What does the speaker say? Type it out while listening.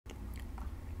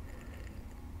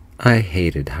I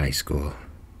hated high school.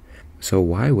 So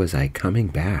why was I coming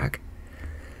back?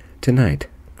 Tonight,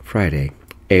 Friday,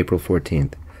 April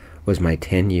 14th, was my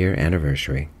 10-year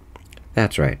anniversary.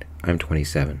 That's right, I'm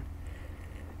 27.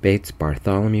 Bates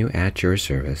Bartholomew at your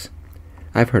service.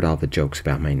 I've heard all the jokes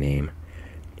about my name.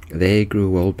 They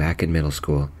grew old back in middle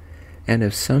school, and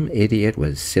if some idiot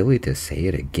was silly to say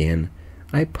it again,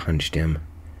 I punched him.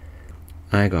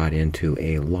 I got into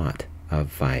a lot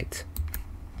of fights.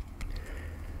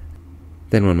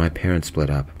 Then when my parents split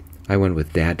up, I went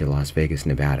with Dad to Las Vegas,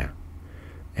 Nevada,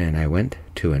 and I went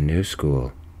to a new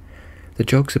school. The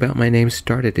jokes about my name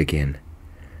started again,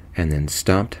 and then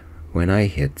stopped when I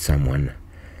hit someone.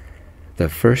 The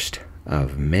first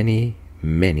of many,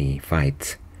 many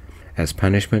fights. As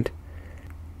punishment,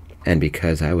 and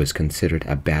because I was considered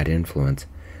a bad influence,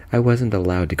 I wasn't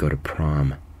allowed to go to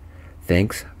prom.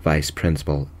 Thanks, Vice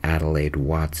Principal Adelaide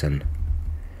Watson.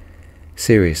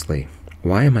 Seriously,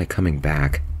 why am I coming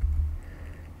back?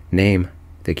 Name,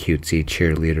 the cutesy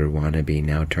cheerleader wannabe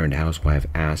now turned housewife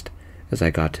asked as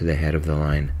I got to the head of the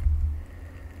line.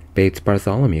 Bates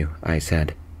Bartholomew, I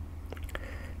said.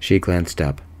 She glanced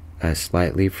up, a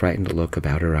slightly frightened look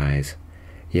about her eyes.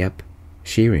 Yep,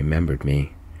 she remembered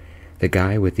me. The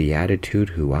guy with the attitude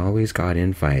who always got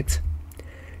in fights.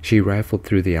 She rifled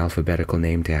through the alphabetical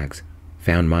name tags,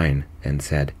 found mine, and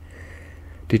said,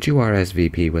 Did you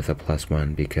RSVP with a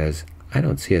 +1 because I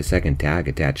don't see a second tag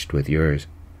attached with yours?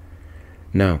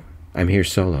 No, I'm here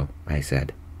solo, I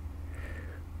said.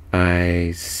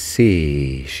 I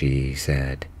see, she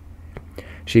said.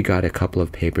 She got a couple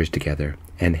of papers together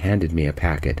and handed me a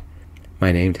packet,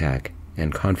 my name tag,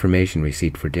 and confirmation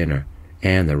receipt for dinner,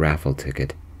 and the raffle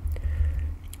ticket.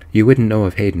 You wouldn't know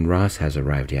if Hayden Ross has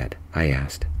arrived yet, I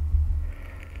asked.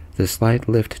 The slight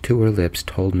lift to her lips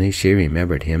told me she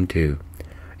remembered him too,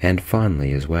 and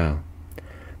fondly as well.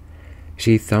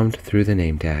 She thumbed through the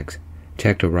name tags,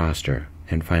 checked a roster,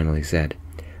 and finally said,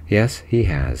 Yes, he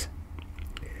has.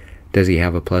 Does he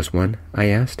have a +1? I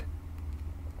asked.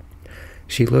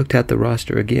 She looked at the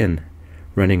roster again,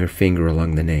 running her finger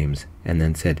along the names, and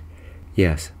then said,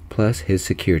 Yes, plus his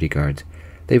security guards.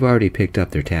 They've already picked up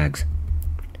their tags.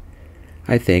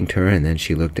 I thanked her, and then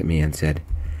she looked at me and said,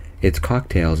 It's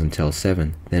cocktails until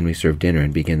 7, then we serve dinner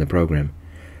and begin the program.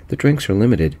 The drinks are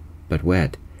limited, but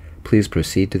wet. Please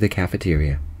proceed to the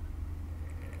cafeteria.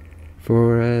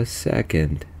 For a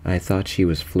second, I thought she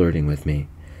was flirting with me,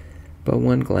 but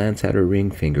one glance at her ring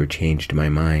finger changed my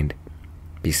mind.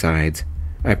 Besides,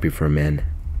 I prefer men.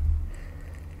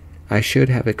 I should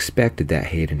have expected that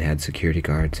Hayden had security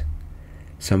guards.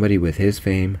 Somebody with his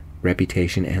fame,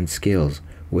 reputation, and skills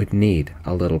would need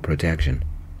a little protection.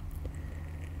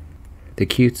 The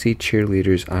cutesy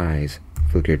cheerleader's eyes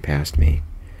flickered past me,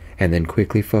 and then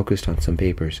quickly focused on some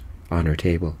papers on her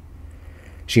table.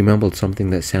 She mumbled something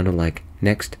that sounded like,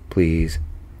 Next, please.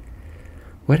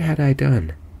 What had I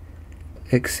done?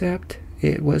 Except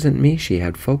it wasn't me she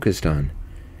had focused on.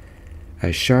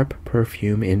 A sharp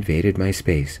perfume invaded my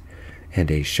space,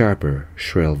 and a sharper,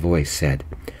 shrill voice said,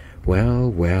 Well,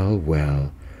 well,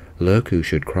 well, look who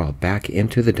should crawl back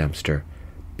into the dumpster.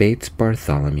 Bates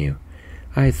Bartholomew.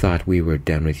 I thought we were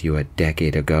done with you a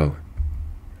decade ago.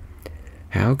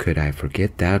 How could I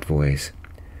forget that voice?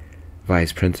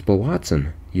 Vice Principal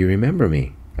Watson, you remember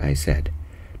me, I said,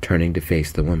 turning to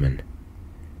face the woman.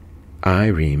 I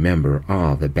remember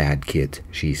all the bad kids,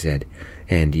 she said,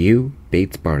 and you,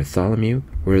 Bates Bartholomew,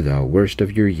 were the worst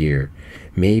of your year,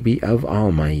 maybe of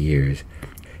all my years.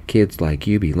 Kids like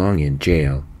you belong in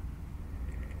jail.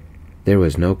 There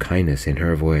was no kindness in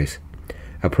her voice.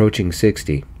 Approaching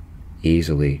 60,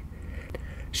 easily.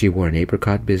 She wore an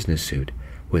apricot business suit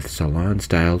with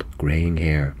salon-styled graying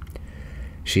hair.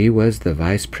 She was the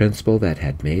vice principal that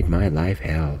had made my life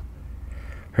hell.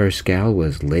 Her scowl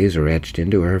was laser-etched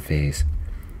into her face.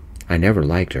 I never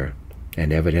liked her,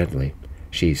 and evidently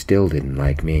she still didn't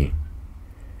like me.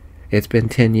 It's been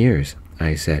 10 years,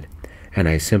 I said, and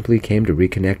I simply came to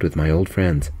reconnect with my old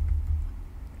friends.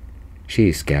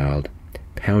 She scowled,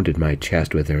 pounded my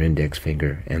chest with her index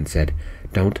finger, and said,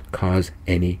 Don't cause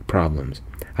any problems.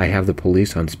 I have the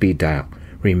police on speed dial.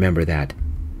 Remember that.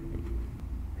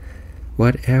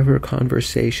 Whatever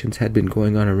conversations had been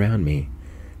going on around me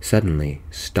suddenly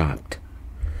stopped.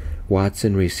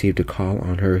 Watson received a call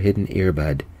on her hidden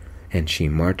earbud, and she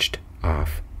marched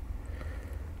off.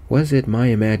 Was it my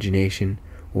imagination,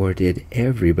 or did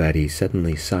everybody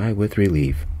suddenly sigh with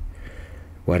relief?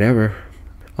 Whatever,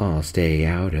 I'll stay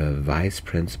out of Vice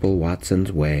Principal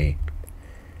Watson's way.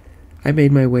 I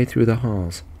made my way through the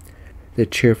halls. The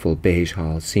cheerful beige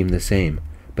halls seemed the same,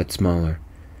 but smaller.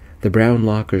 The brown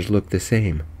lockers looked the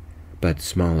same, but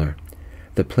smaller.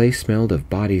 The place smelled of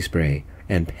body spray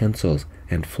and pencils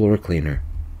and floor cleaner.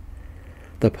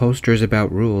 The posters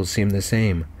about rules seemed the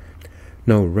same.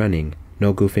 No running,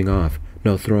 no goofing off,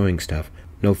 no throwing stuff,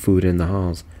 no food in the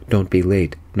halls, don't be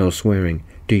late, no swearing,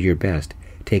 do your best,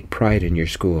 take pride in your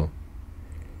school.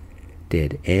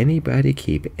 Did anybody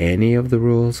keep any of the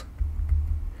rules?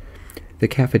 The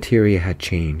cafeteria had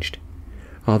changed.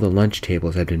 All the lunch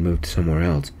tables had been moved somewhere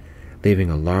else,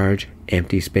 leaving a large,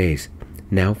 empty space,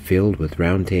 now filled with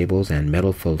round tables and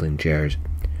metal folding chairs.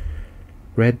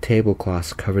 Red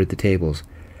tablecloths covered the tables,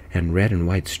 and red and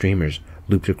white streamers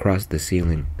looped across the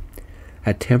ceiling.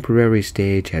 A temporary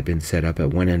stage had been set up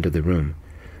at one end of the room,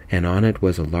 and on it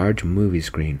was a large movie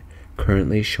screen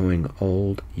currently showing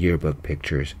old yearbook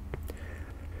pictures.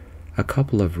 A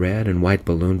couple of red and white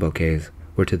balloon bouquets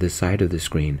were to the side of the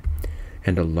screen,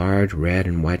 and a large red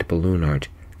and white balloon arch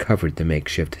covered the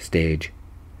makeshift stage.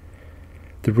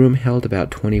 The room held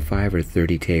about 25 or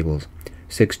 30 tables,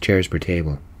 6 chairs per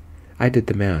table. I did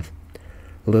the math.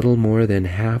 A little more than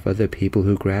half of the people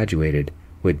who graduated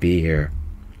would be here.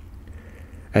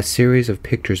 A series of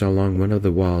pictures along one of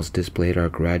the walls displayed our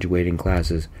graduating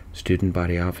classes, student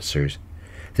body officers,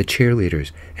 the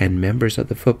cheerleaders, and members of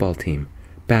the football team,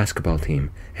 basketball team,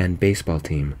 and baseball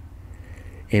team.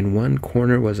 In one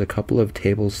corner was a couple of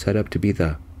tables set up to be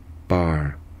the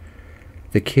bar.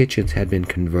 The kitchens had been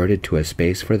converted to a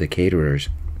space for the caterers.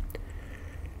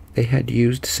 They had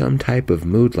used some type of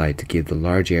mood light to give the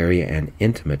large area an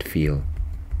intimate feel.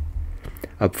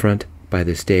 Up front, by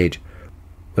the stage,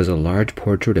 was a large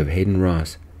portrait of Hayden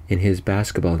Ross in his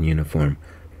basketball uniform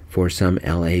for some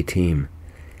LA team.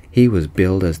 He was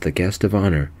billed as the guest of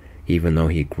honor, even though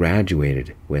he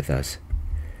graduated with us.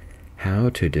 How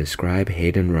to describe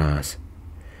Hayden Ross?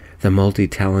 The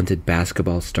multi-talented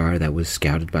basketball star that was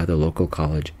scouted by the local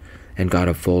college and got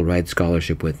a full-ride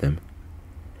scholarship with them.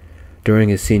 During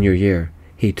his senior year,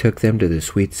 he took them to the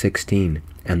Sweet 16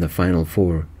 and the Final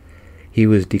Four. He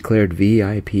was declared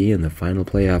VIP in the final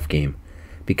playoff game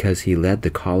because he led the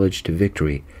college to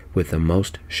victory with the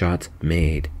most shots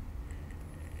made.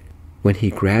 When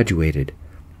he graduated,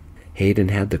 Hayden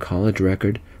had the college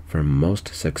record for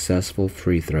most successful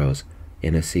free throws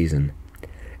in a season.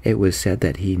 It was said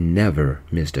that he never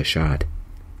missed a shot.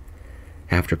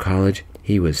 After college,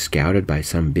 he was scouted by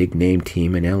some big-name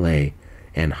team in LA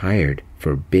and hired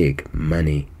for big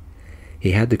money.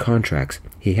 He had the contracts,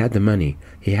 he had the money,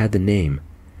 he had the name,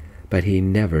 but he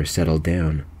never settled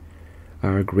down.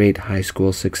 Our great high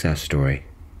school success story.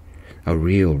 A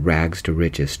real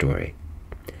rags-to-riches story.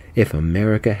 If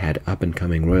America had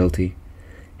up-and-coming royalty,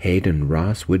 Hayden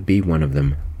Ross would be one of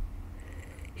them.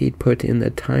 He'd put in the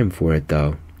time for it,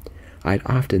 though. I'd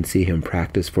often see him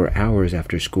practice for hours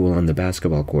after school on the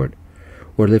basketball court,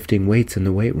 or lifting weights in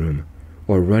the weight room,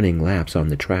 or running laps on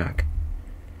the track.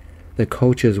 The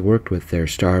coaches worked with their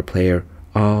star player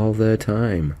all the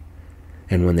time,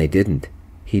 and when they didn't,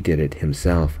 he did it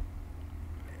himself.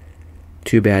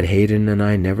 Too bad Hayden and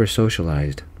I never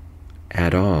socialized.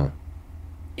 At all.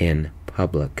 In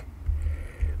public.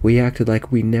 We acted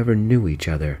like we never knew each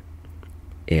other.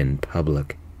 In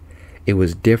public. It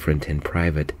was different in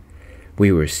private.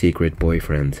 We were secret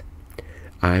boyfriends.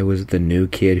 I was the new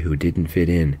kid who didn't fit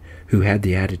in, who had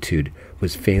the attitude,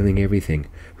 was failing everything,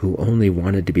 who only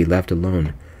wanted to be left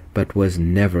alone, but was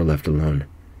never left alone.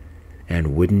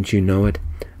 And wouldn't you know it,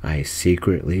 I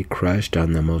secretly crushed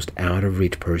on the most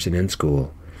out-of-reach person in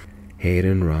school,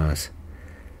 Hayden Ross.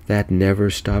 That never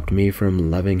stopped me from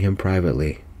loving him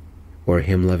privately, or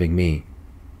him loving me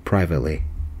privately.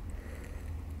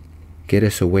 Get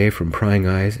us away from prying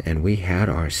eyes, and we had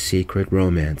our secret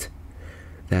romance.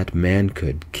 That man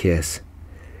could kiss.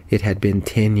 It had been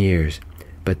 10 years,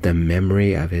 but the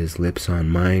memory of his lips on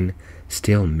mine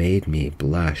still made me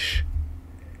blush.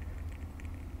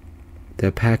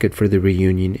 The packet for the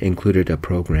reunion included a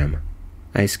program.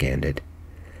 I scanned it.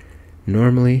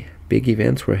 Normally, big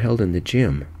events were held in the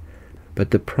gym,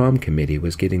 but the prom committee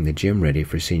was getting the gym ready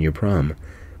for senior prom,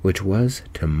 which was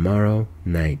tomorrow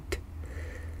night.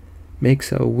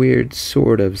 Makes a weird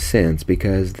sort of sense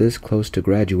because this close to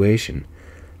graduation,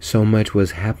 so much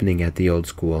was happening at the old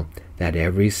school that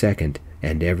every second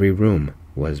and every room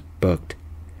was booked.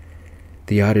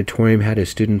 The auditorium had a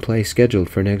student play scheduled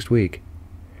for next week,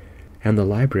 and the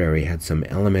library had some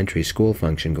elementary school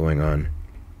function going on.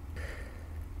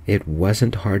 It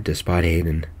wasn't hard to spot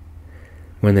Hayden.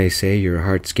 When they say your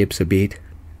heart skips a beat,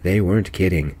 they weren't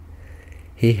kidding.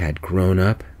 He had grown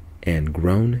up and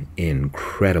grown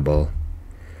incredible.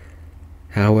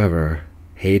 However,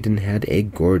 Hayden had a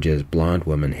gorgeous blonde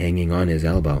woman hanging on his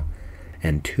elbow,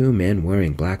 and 2 men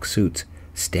wearing black suits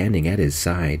standing at his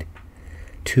side.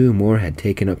 2 more had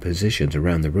taken up positions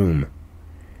around the room.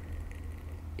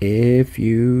 If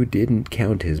you didn't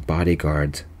count his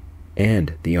bodyguards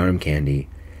and the arm candy,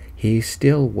 he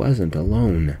still wasn't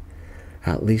alone.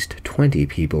 At least 20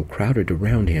 people crowded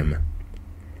around him.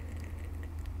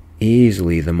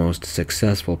 Easily the most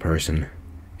successful person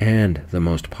and the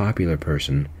most popular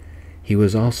person, he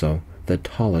was also the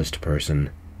tallest person.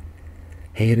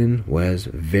 Hayden was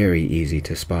very easy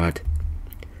to spot.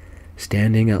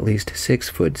 Standing at least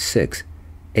 6'6",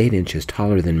 8 inches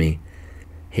taller than me,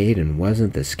 Hayden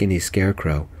wasn't the skinny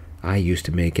scarecrow I used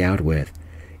to make out with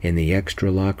in the extra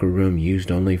locker room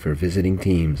used only for visiting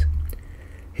teams.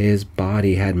 His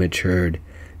body had matured,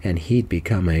 and he'd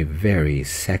become a very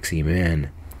sexy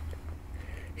man.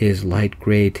 His light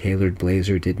gray tailored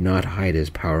blazer did not hide his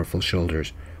powerful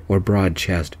shoulders, or broad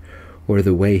chest, or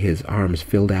the way his arms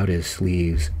filled out his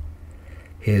sleeves.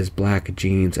 His black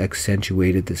jeans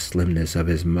accentuated the slimness of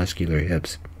his muscular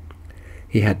hips.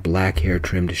 He had black hair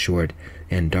trimmed short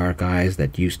and dark eyes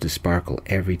that used to sparkle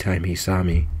every time he saw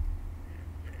me.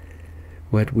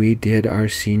 What we did our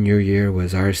senior year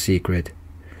was our secret.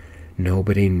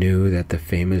 Nobody knew that the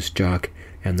famous jock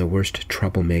and the worst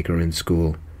troublemaker in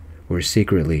school were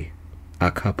secretly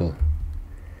a couple.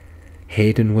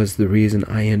 Hayden was the reason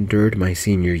I endured my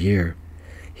senior year.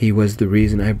 He was the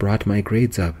reason I brought my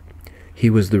grades up. He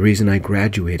was the reason I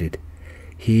graduated.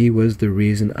 He was the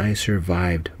reason I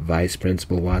survived Vice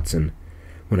Principal Watson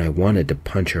when I wanted to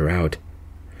punch her out.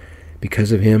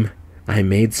 Because of him, I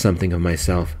made something of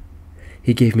myself.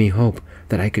 He gave me hope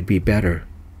that I could be better.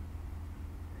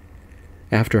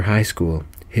 After high school,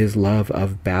 his love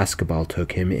of basketball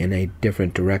took him in a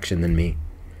different direction than me.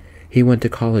 He went to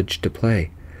college to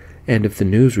play, and if the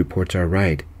news reports are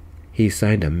right, he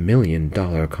signed $1 million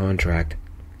contract.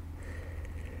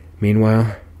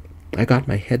 Meanwhile, I got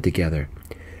my head together.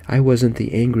 I wasn't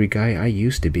the angry guy I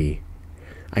used to be.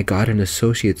 I got an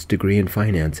associate's degree in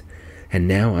finance, and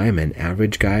now I'm an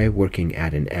average guy working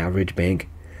at an average bank,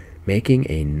 making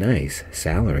a nice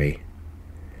salary.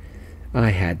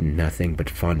 I had nothing but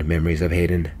fond memories of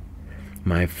Hayden,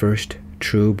 my first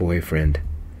true boyfriend,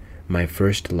 my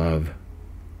first love.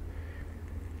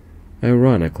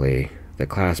 Ironically, the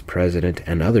class president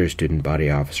and other student body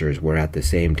officers were at the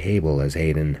same table as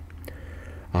Hayden.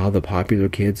 All the popular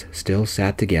kids still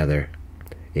sat together.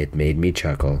 It made me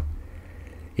chuckle.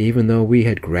 Even though we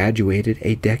had graduated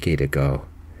a decade ago,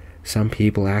 some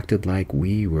people acted like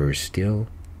we were still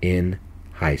in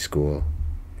high school.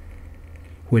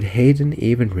 Would Hayden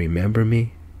even remember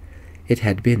me? It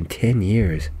had been 10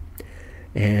 years,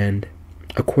 and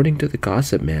according to the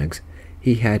gossip mags,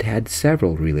 he had had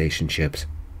several relationships,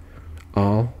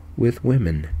 all with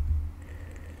women.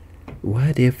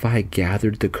 What if I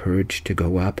gathered the courage to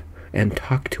go up and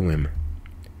talk to him?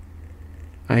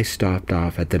 I stopped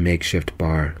off at the makeshift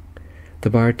bar. The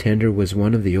bartender was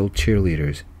one of the old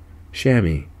cheerleaders,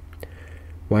 Shammy.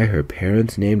 Why her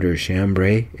parents named her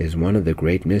Chambray is one of the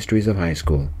great mysteries of high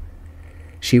school.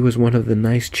 She was one of the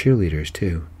nice cheerleaders,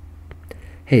 too.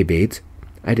 "Hey, Bates,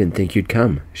 I didn't think you'd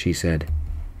come," she said.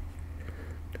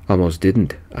 "Almost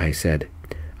didn't," I said.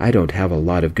 "I don't have a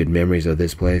lot of good memories of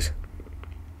this place."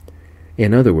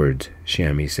 "In other words,"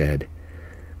 Shammy said,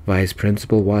 "Vice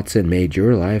Principal Watson made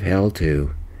your life hell,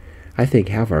 too. I think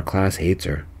half our class hates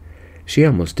her. She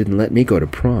almost didn't let me go to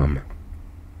prom."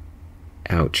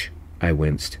 Ouch, I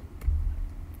winced.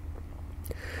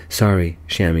 "Sorry,"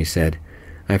 Shammy said.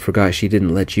 "I forgot she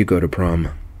didn't let you go to prom."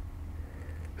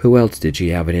 "Who else did she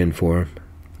have it in for?"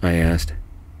 I asked.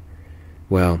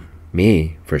 "Well,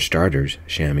 me, for starters,"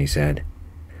 Shammy said.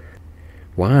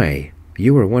 "Why?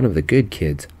 You were one of the good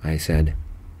kids," I said.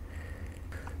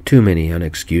 "Too many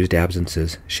unexcused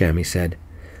absences," Shammy said.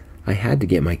 "I had to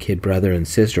get my kid brother and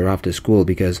sister off to school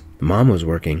because Mom was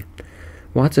working.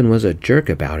 Watson was a jerk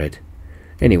about it.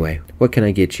 Anyway, what can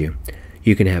I get you?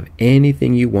 You can have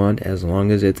anything you want as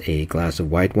long as it's a glass of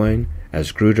white wine, a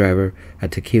screwdriver, a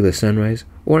tequila sunrise,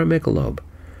 or a Michelob.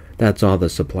 That's all the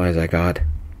supplies I got."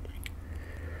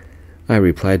 I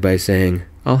replied by saying,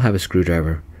 "I'll have a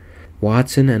screwdriver.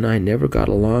 Watson and I never got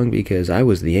along because I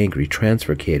was the angry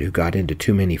transfer kid who got into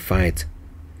too many fights."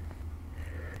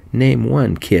 "Name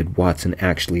one kid Watson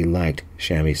actually liked,"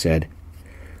 Shammy said,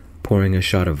 pouring a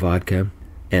shot of vodka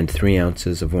and 3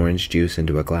 ounces of orange juice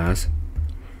into a glass.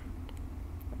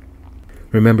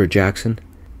 "Remember Jackson?"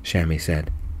 Shammy said.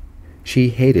 She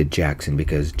hated Jackson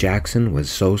because Jackson was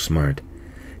so smart.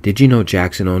 Did you know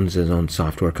Jackson owns his own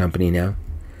software company now?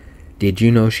 Did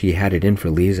you know she had it in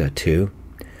for Lisa, too?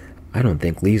 I don't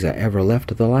think Lisa ever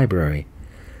left the library.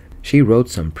 She wrote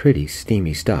some pretty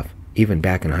steamy stuff, even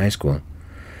back in high school.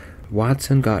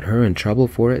 Watson got her in trouble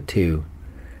for it, too.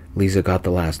 Lisa got the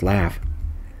last laugh.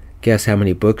 Guess how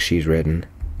many books she's written.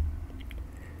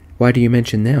 Why do you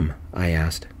mention them? I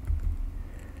asked.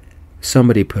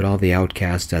 Somebody put all the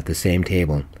outcasts at the same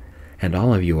table, and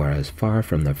all of you are as far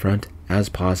from the front as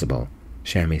possible,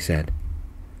 Shammy said.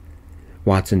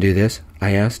 Watson do this?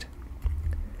 I asked.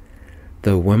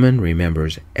 The woman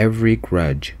remembers every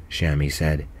grudge, Shammy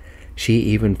said. She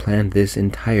even planned this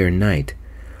entire night.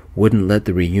 Wouldn't let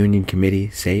the reunion committee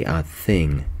say a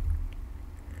thing.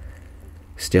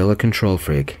 Still a control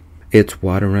freak. It's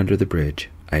water under the bridge,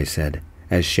 I said,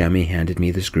 as Shammy handed me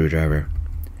the screwdriver.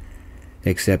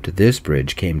 Except this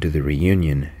bridge came to the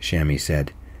reunion, Shammy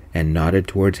said, and nodded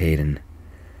towards Hayden.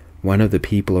 One of the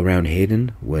people around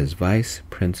Hayden was Vice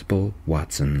Principal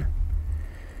Watson.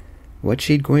 What's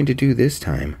she going to do this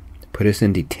time? Put us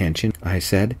in detention, I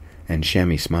said, and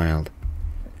Shammy smiled.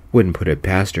 Wouldn't put it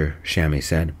past her, Shammy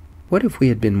said. What if we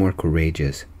had been more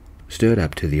courageous? Stood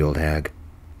up to the old hag.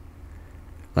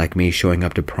 Like me showing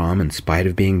up to prom in spite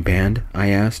of being banned? I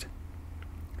asked.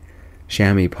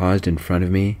 Shammy paused in front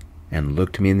of me and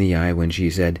looked me in the eye when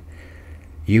she said,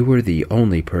 You were the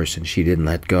only person she didn't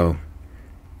let go.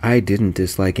 I didn't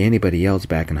dislike anybody else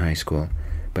back in high school,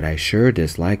 but I sure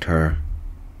disliked her.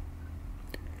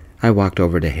 I walked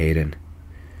over to Hayden.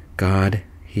 God,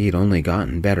 he'd only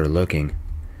gotten better looking.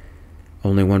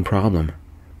 Only one problem.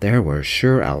 There were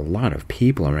sure a lot of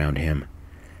people around him.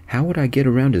 How would I get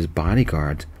around his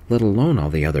bodyguards, let alone all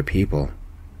the other people?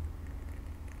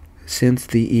 Since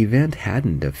the event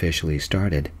hadn't officially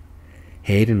started,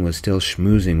 Hayden was still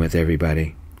schmoozing with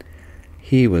everybody.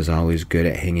 He was always good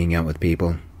at hanging out with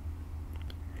people.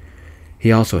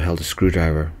 He also held a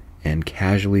screwdriver and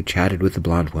casually chatted with the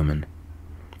blonde woman.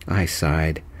 I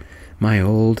sighed. My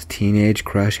old teenage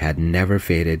crush had never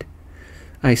faded.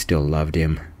 I still loved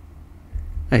him.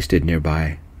 I stood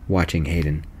nearby, watching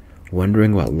Hayden,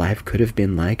 wondering what life could have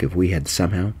been like if we had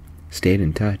somehow stayed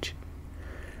in touch.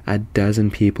 A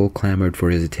dozen people clamored for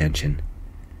his attention.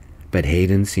 But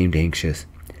Hayden seemed anxious.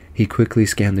 He quickly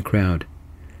scanned the crowd.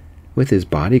 With his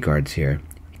bodyguards here,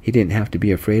 he didn't have to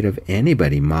be afraid of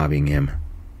anybody mobbing him.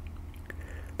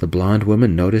 The blonde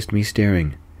woman noticed me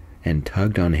staring and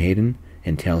tugged on Hayden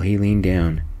until he leaned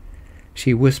down.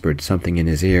 She whispered something in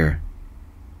his ear.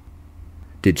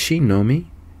 Did she know me?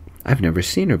 I've never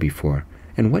seen her before,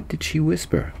 and what did she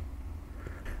whisper?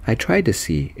 I tried to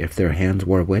see if their hands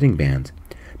wore wedding bands,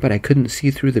 but I couldn't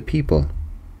see through the people.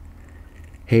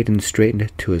 Hayden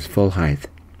straightened to his full height,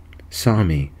 saw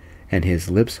me, and his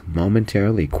lips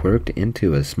momentarily quirked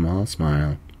into a small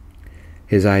smile.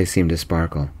 His eyes seemed to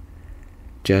sparkle,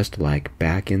 just like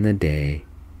back in the day.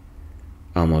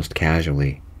 Almost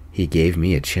casually, he gave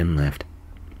me a chin lift.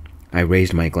 I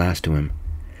raised my glass to him.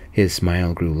 His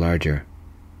smile grew larger.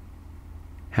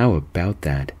 How about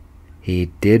that? He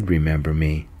did remember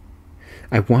me.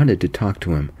 I wanted to talk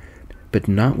to him, but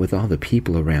not with all the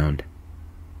people around.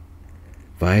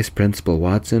 Vice Principal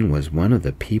Watson was one of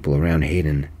the people around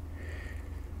Hayden.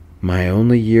 My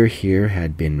only year here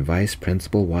had been Vice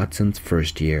Principal Watson's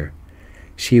first year.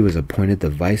 She was appointed the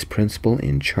vice principal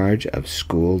in charge of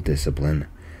school discipline,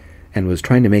 and was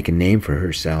trying to make a name for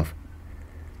herself.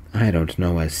 I don't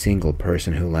know a single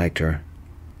person who liked her.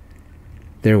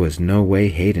 There was no way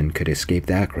Hayden could escape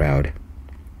that crowd.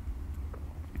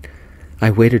 I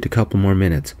waited a couple more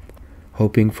minutes,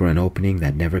 hoping for an opening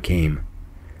that never came.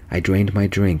 I drained my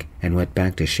drink and went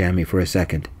back to Shammy for a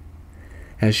second.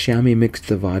 As Shammy mixed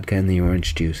the vodka and the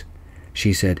orange juice,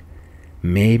 she said,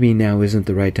 Maybe now isn't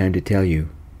the right time to tell you,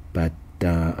 but,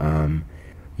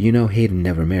 you know Hayden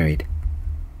never married.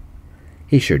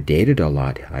 He sure dated a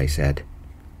lot, I said.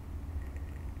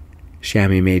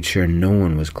 Shammy made sure no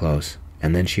one was close,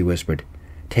 and then she whispered,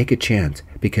 Take a chance,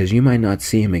 because you might not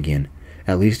see him again,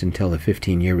 at least until the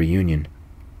 15-year reunion.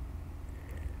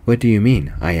 What do you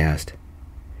mean? I asked.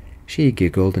 She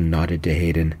giggled and nodded to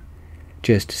Hayden.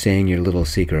 Just saying your little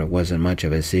secret wasn't much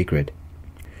of a secret.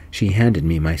 She handed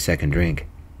me my second drink.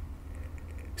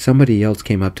 Somebody else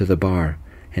came up to the bar,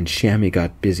 and Shammy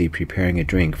got busy preparing a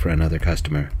drink for another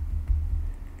customer.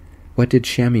 What did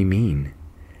Shammy mean?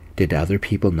 Did other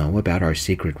people know about our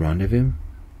secret rendezvous?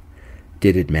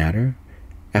 Did it matter?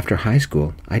 After high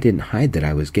school, I didn't hide that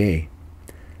I was gay.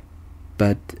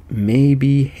 But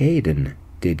maybe Hayden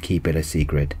did keep it a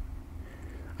secret.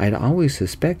 I'd always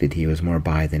suspected he was more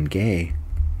bi than gay.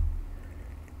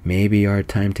 Maybe our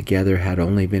time together had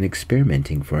only been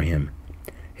experimenting for him,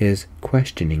 his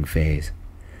questioning phase,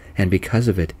 and because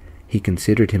of it, he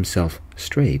considered himself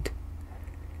straight.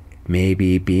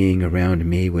 Maybe being around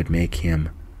me would make him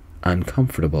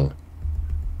uncomfortable.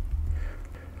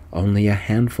 Only a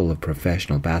handful of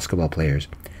professional basketball players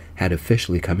had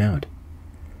officially come out.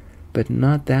 but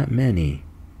not that many.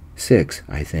 6,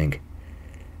 I think.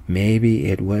 Maybe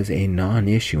it was a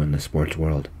non-issue in the sports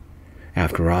world.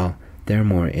 After all, they're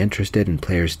more interested in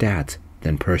player stats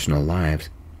than personal lives,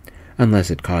 unless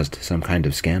it caused some kind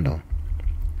of scandal.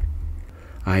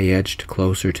 I edged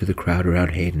closer to the crowd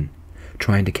around Hayden,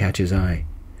 trying to catch his eye.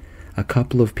 A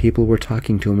couple of people were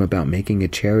talking to him about making a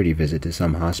charity visit to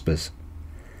some hospice.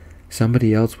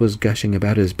 Somebody else was gushing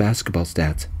about his basketball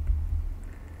stats.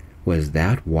 Was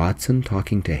that Watson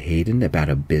talking to Hayden about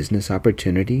a business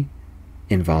opportunity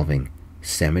involving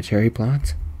cemetery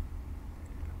plots?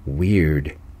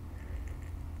 Weird.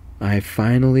 I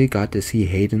finally got to see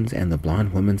Hayden's and the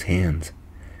blonde woman's hands.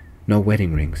 No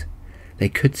wedding rings. They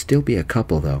could still be a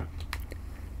couple, though.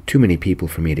 Too many people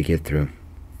for me to get through.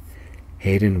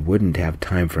 Hayden wouldn't have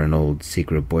time for an old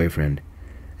secret boyfriend,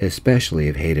 especially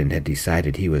if Hayden had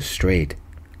decided he was straight.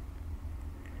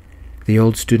 The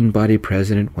old student body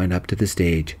president went up to the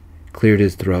stage, cleared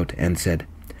his throat, and said,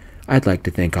 "I'd like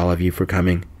to thank all of you for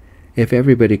coming. If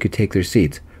everybody could take their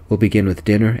seats, we'll begin with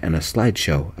dinner and a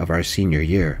slideshow of our senior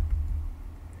year."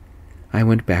 I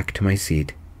went back to my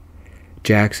seat.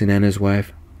 Jackson and his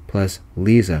wife, plus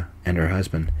Lisa and her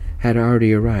husband, had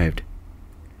already arrived.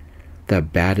 "The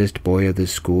baddest boy of the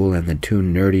school and the 2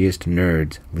 nerdiest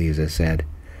nerds," Lisa said.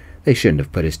 "They shouldn't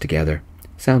have put us together.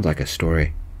 Sounds like a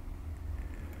story."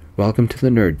 "Welcome to the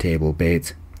nerd table,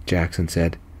 Bates," Jackson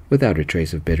said, without a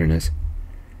trace of bitterness.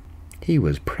 He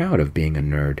was proud of being a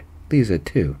nerd. Lisa,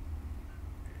 too.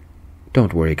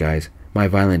 "Don't worry, guys. My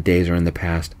violent days are in the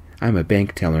past. I'm a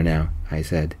bank teller now," I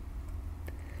said.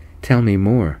 "Tell me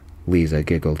more," Lisa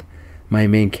giggled. "My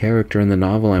main character in the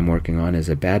novel I'm working on is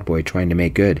a bad boy trying to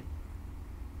make good."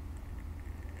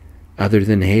 Other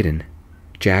than Hayden,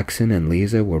 Jackson and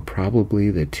Lisa were probably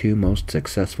the 2 most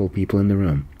successful people in the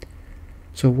room.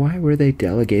 So why were they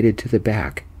delegated to the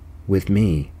back, with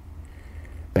me?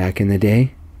 Back in the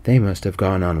day, they must have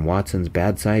gone on Watson's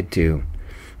bad side too.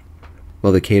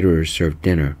 Well, the caterers served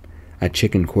dinner, a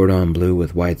chicken cordon bleu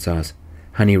with white sauce,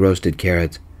 honey roasted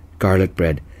carrots, garlic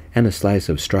bread, and a slice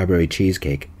of strawberry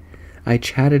cheesecake. I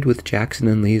chatted with Jackson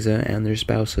and Lisa and their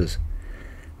spouses.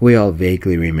 We all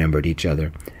vaguely remembered each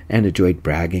other and enjoyed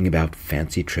bragging about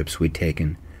fancy trips we'd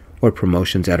taken, or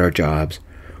promotions at our jobs,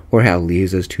 or how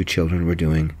Lisa's 2 children were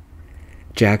doing.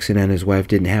 Jackson and his wife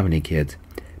didn't have any kids,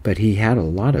 but he had a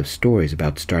lot of stories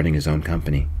about starting his own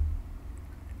company.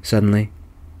 Suddenly,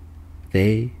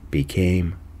 they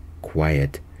became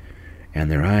quiet,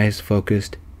 and their eyes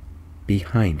focused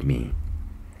behind me.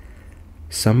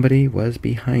 Somebody was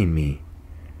behind me.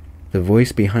 The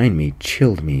voice behind me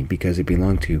chilled me because it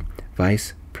belonged to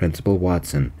Vice Principal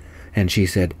Watson, and she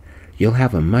said, "You'll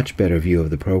have a much better view of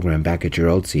the program back at your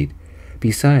old seat.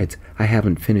 Besides, I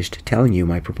haven't finished telling you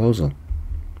my proposal."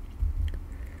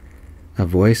 A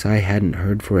voice I hadn't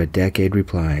heard for a decade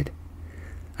replied,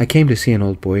 "I came to see an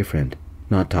old boyfriend,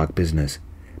 not talk business.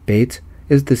 Bates,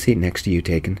 is the seat next to you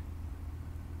taken?"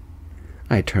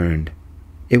 I turned.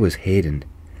 It was Hayden.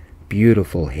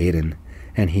 Beautiful Hayden,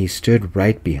 and he stood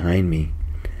right behind me.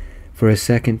 For a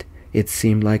second, it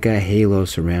seemed like a halo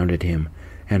surrounded him,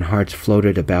 and hearts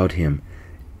floated about him,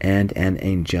 and an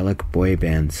angelic boy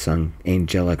band sung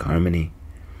angelic harmony.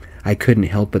 I couldn't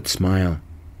help but smile.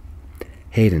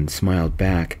 Hayden smiled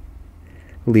back.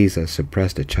 Lisa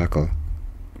suppressed a chuckle.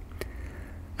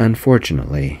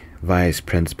 Unfortunately, Vice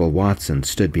Principal Watson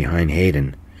stood behind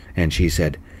Hayden, and she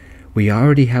said, "We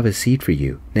already have a seat for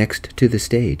you, next to the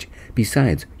stage.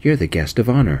 Besides, you're the guest of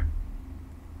honor."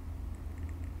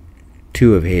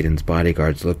 2 of Hayden's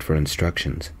bodyguards looked for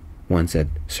instructions. One said,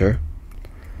 "Sir?"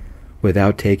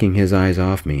 Without taking his eyes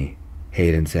off me,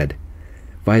 Hayden said,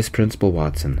 "Vice Principal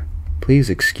Watson, please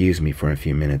excuse me for a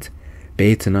few minutes.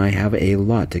 Bates and I have a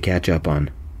lot to catch up on."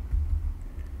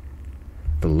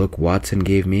 The look Watson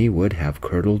gave me would have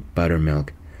curdled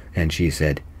buttermilk, and she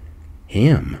said,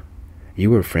 "Him? You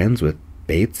were friends with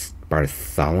Bates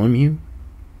Bartholomew?"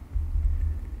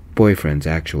 "Boyfriends,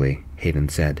 actually," Hayden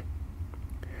said.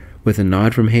 With a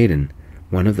nod from Hayden,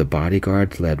 one of the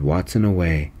bodyguards led Watson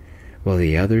away, while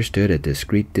the other stood a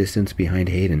discreet distance behind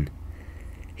Hayden.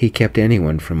 He kept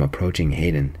anyone from approaching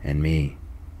Hayden and me.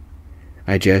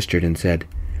 I gestured and said,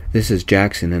 "This is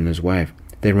Jackson and his wife.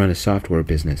 They run a software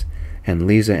business, and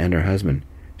Lisa and her husband.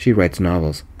 She writes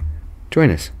novels. Join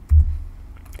us."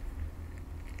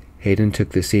 Hayden took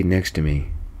the seat next to me.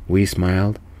 We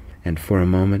smiled, and for a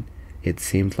moment it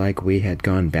seemed like we had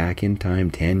gone back in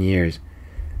time 10 years,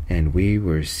 and we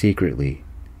were secretly,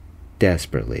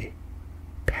 desperately,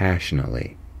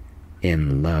 passionately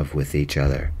in love with each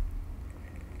other.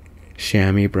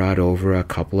 Shammy brought over a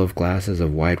couple of glasses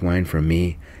of white wine for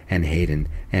me and Hayden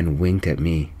and winked at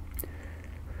me.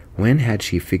 When had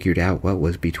she figured out what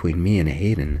was between me and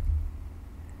Hayden?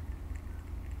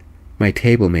 My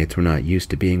table mates were not used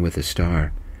to being with a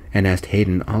star, and asked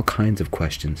Hayden all kinds of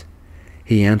questions.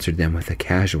 He answered them with a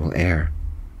casual air.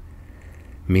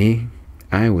 Me,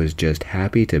 I was just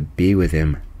happy to be with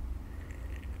him.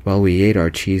 While we ate our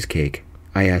cheesecake,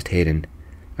 I asked Hayden,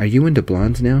 "Are you into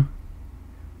blondes now?"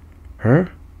 "Her?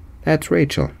 That's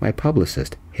Rachel, my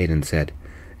publicist," Hayden said.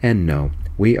 "And no,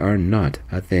 we are not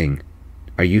a thing.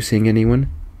 Are you seeing anyone?"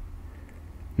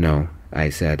 "No," I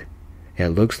said. "It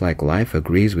looks like life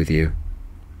agrees with you."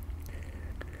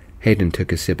 Hayden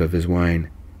took a sip of his wine,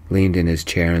 leaned in his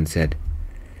chair and said,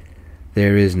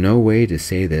 "There is no way to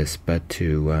say this but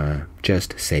to,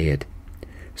 just say it.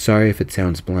 Sorry if it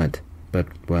sounds blunt, but,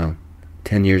 well,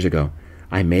 10 years ago,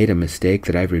 I made a mistake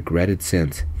that I've regretted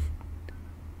since."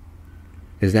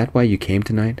 "Is that why you came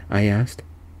tonight?" I asked.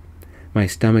 My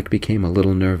stomach became a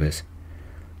little nervous.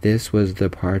 This was the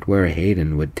part where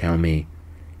Hayden would tell me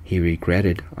he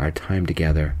regretted our time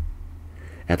together.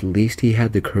 At least he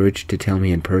had the courage to tell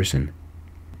me in person,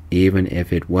 even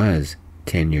if it was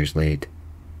 10 years late.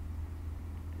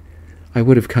 "I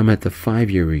would have come at the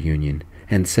 5-year reunion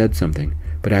and said something,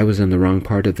 but I was in the wrong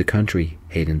part of the country,"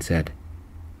 Hayden said.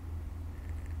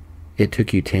 "It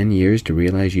took you 10 years to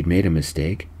realize you'd made a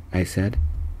mistake?" I said,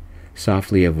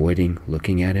 softly avoiding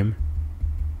looking at him.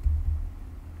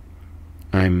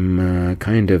 "I'm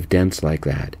kind of dense like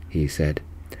that," he said,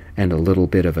 "and a little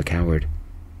bit of a coward."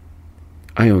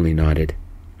 I only nodded.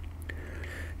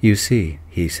 "You see,"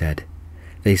 he said,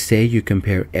 "they say you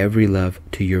compare every love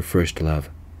to your first love.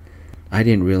 I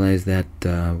didn't realize that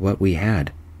what we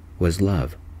had was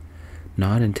love.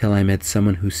 Not until I met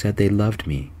someone who said they loved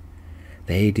me.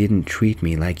 They didn't treat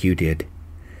me like you did.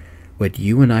 What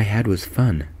you and I had was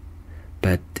fun,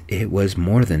 but it was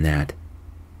more than that."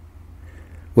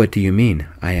 "What do you mean?"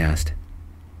 I asked.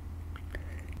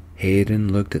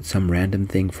 Hayden looked at some random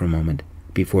thing for a moment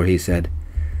before he said,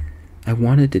 "I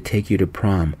wanted to take you to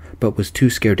prom, but was too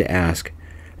scared to ask.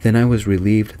 Then I was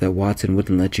relieved that Watson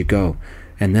wouldn't let you go,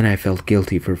 and then I felt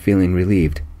guilty for feeling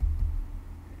relieved."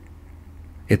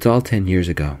 "It's all 10 years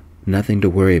ago. Nothing to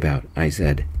worry about," I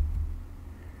said.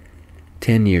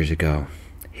 10 years ago,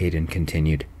 Hayden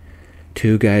continued,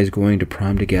 2 guys going to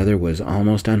prom together was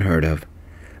almost unheard of.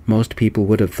 Most people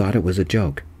would have thought it was a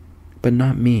joke. But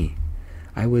not me.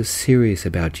 I was serious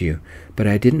about you, but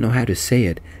I didn't know how to say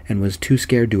it and was too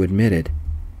scared to admit it."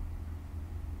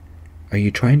 "Are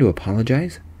you trying to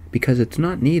apologize? Because it's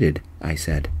not needed," I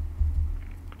said.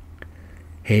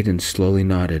 Hayden slowly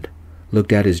nodded,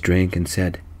 looked at his drink and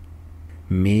said,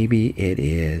 "Maybe it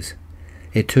is.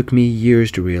 It took me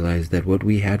years to realize that what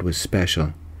we had was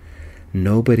special.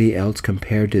 Nobody else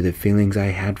compared to the feelings I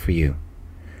had for you.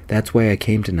 That's why I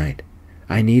came tonight.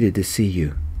 I needed to see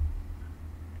you."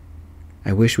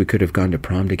 "I wish we could have gone to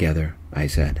prom together," I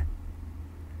said.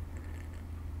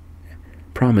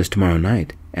 "Prom is tomorrow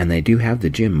night, and they do have the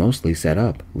gym mostly set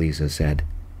up," Lisa said.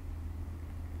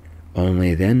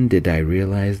 Only then did I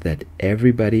realize that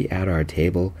everybody at our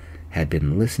table had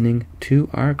been listening to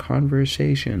our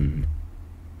conversation.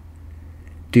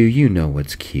 "Do you know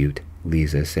what's cute?"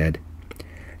 Lisa said.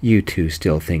 "You two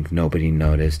still think nobody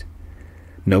noticed.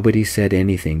 Nobody said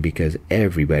anything because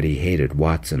everybody hated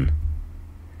Watson."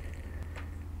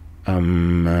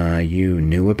 You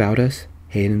knew about us?"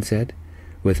 Hayden said,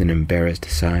 with an embarrassed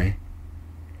sigh.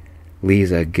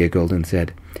 Lisa giggled and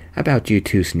said, "About you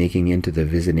two sneaking into the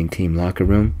visiting team locker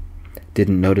room?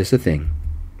 Didn't notice a thing."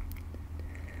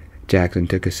 Jackson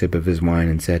took a sip of his wine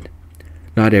and said,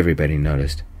 "Not everybody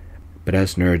noticed, but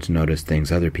us nerds notice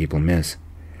things other people miss.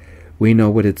 We know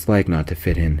what it's like not to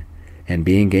fit in, and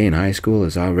being gay in high school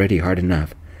is already hard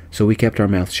enough, so we kept our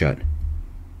mouths shut."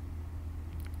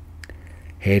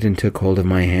 Hayden took hold of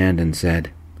my hand and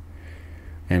said,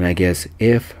 "And I guess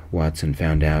if Watson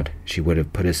found out, she would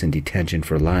have put us in detention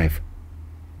for life."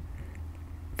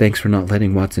 "Thanks for not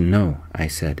letting Watson know," I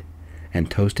said, and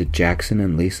toasted Jackson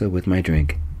and Lisa with my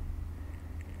drink.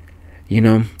 "You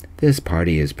know, this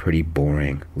party is pretty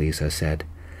boring," Lisa said.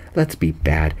 "Let's be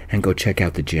bad and go check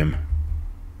out the gym."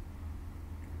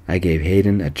 I gave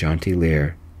Hayden a jaunty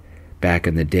leer. Back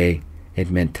in the day, it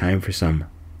meant time for some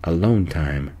alone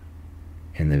time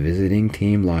in the visiting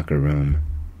team locker room.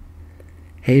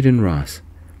 "Hayden Ross,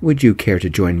 would you care to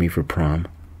join me for prom?"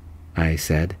 I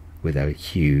said with a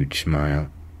huge smile.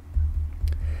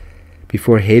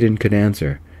 Before Hayden could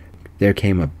answer, there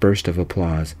came a burst of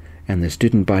applause, and the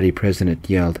student body president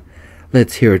yelled,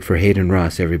 "Let's hear it for Hayden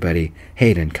Ross, everybody.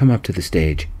 Hayden, come up to the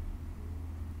stage."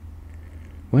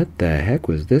 What the heck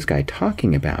was this guy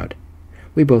talking about?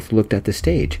 We both looked at the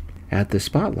stage, at the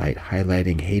spotlight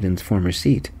highlighting Hayden's former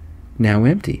seat, now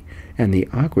empty, and the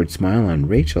awkward smile on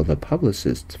Rachel, the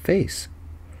publicist's, face.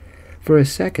 For a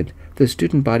second, the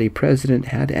student body president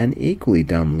had an equally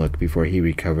dumb look before he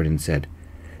recovered and said,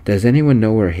 "Does anyone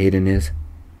know where Hayden is?"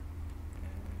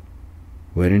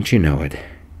 Wouldn't you know it,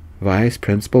 Vice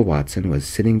Principal Watson was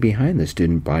sitting behind the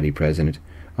student body president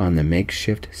on the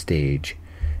makeshift stage,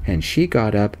 and she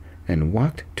got up and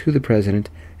walked to the president,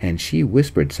 and she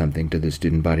whispered something to the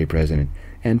student body president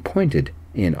and pointed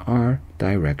in our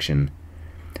direction.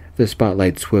 The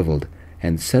spotlight swiveled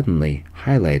and suddenly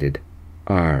highlighted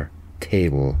our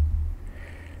table.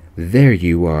 "There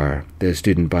you are," the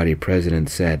student body president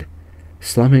said,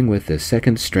 "slumming with the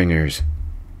second stringers."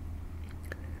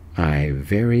 I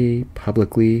very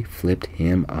publicly flipped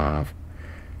him off.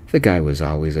 The guy was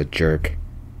always a jerk.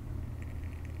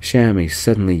 Shammy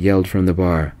suddenly yelled from the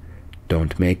bar,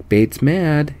 "Don't make Bates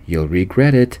mad, you'll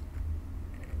regret it."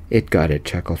 It got a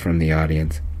chuckle from the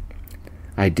audience.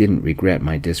 I didn't regret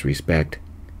my disrespect,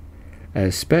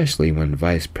 especially when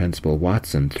Vice Principal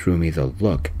Watson threw me the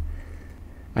look.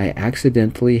 I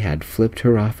accidentally had flipped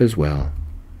her off as well.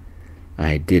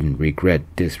 I didn't regret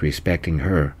disrespecting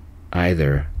her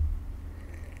either.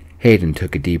 Hayden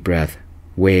took a deep breath,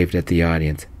 waved at the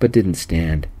audience, but didn't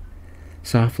stand.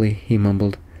 Softly, he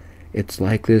mumbled, "It's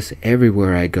like this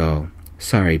everywhere I go.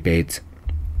 Sorry, Bates."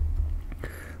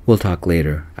 "We'll talk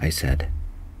later," I said.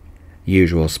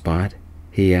 "Usual spot?"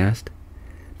 he asked,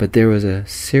 but there was a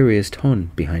serious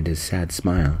tone behind his sad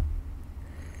smile.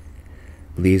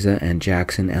 Lisa and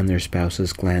Jackson and their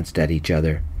spouses glanced at each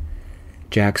other.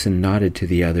 Jackson nodded to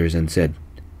the others and said,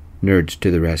 "Nerds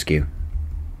to the rescue."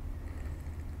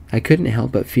 I couldn't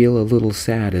help but feel a little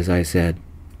sad as I said,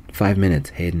 5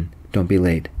 minutes, Hayden. Don't be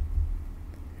late."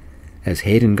 As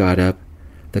Hayden got up,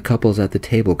 the couples at the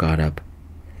table got up.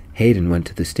 Hayden went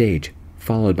to the stage,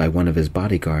 followed by one of his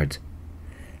bodyguards.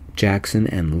 Jackson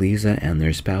and Lisa and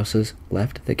their spouses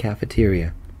left the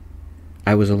cafeteria.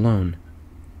 I was alone.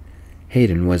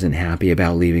 Hayden wasn't happy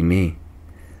about leaving me.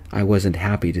 I wasn't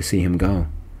happy to see him go.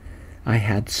 I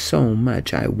had so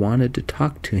much I wanted to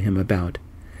talk to him about,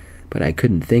 but I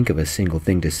couldn't think of a single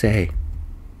thing to say.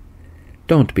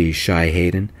 "Don't be shy,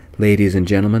 Hayden. Ladies and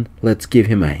gentlemen, let's give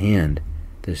him a hand,"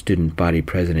 the student body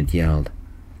president yelled.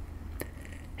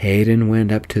 Hayden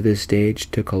went up to the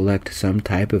stage to collect some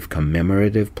type of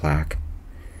commemorative plaque.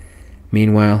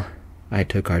 Meanwhile, I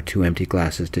took our 2 empty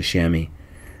glasses to Shammy,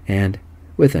 and,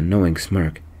 with a knowing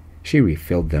smirk, she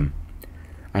refilled them.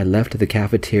 I left the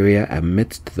cafeteria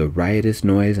amidst the riotous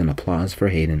noise and applause for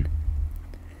Hayden.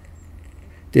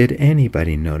 Did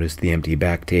anybody notice the empty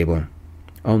back table?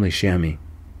 Only Shammy.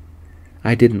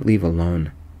 I didn't leave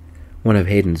alone. One of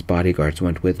Hayden's bodyguards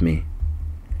went with me.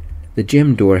 The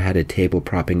gym door had a table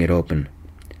propping it open.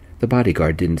 The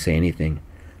bodyguard didn't say anything,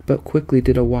 but quickly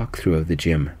did a walkthrough of the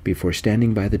gym before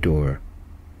standing by the door.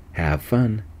 "Have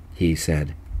fun," he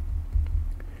said.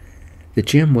 The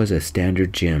gym was a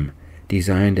standard gym,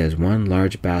 designed as one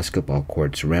large basketball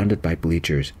court surrounded by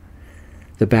bleachers.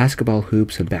 The basketball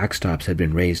hoops and backstops had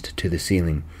been raised to the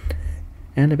ceiling,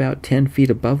 and about 10 feet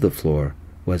above the floor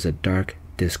was a dark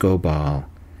disco ball.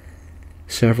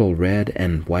 Several red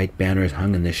and white banners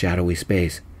hung in the shadowy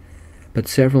space, but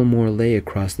several more lay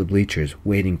across the bleachers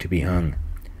waiting to be hung.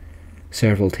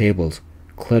 Several tables,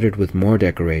 cluttered with more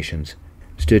decorations,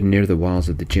 stood near the walls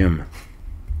of the gym.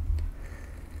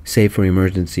 Save for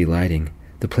emergency lighting,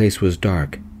 the place was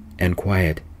dark and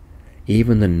quiet.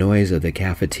 Even the noise of the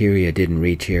cafeteria didn't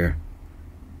reach here.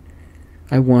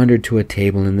 I wandered to a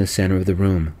table in the center of the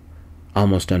room,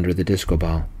 almost under the disco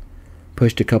ball,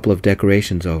 pushed a couple of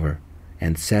decorations over,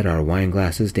 and set our wine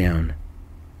glasses down.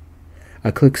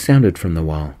 A click sounded from the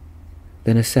wall,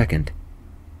 then a second.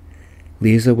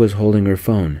 Lisa was holding her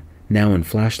phone, now in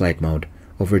flashlight mode,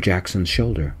 over Jackson's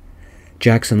shoulder.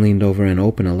 Jackson leaned over an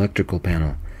open electrical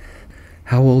panel.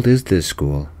 "How old is this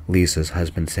school?" Lisa's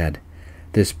husband said.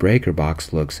 "This breaker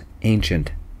box looks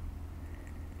ancient."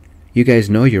 "You guys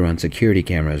know you're on security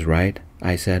cameras, right?"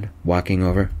 I said, walking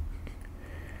over.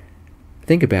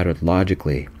 "Think about it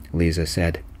logically," Lisa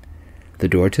said. "The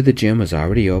door to the gym was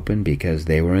already open because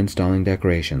they were installing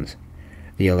decorations.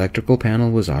 The electrical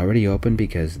panel was already open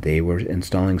because they were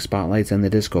installing spotlights and the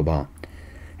disco ball.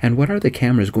 And what are the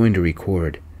cameras going to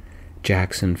record?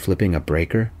 Jackson flipping a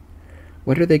breaker?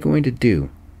 What are they going to do?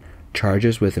 Charge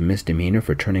us with a misdemeanor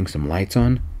for turning some lights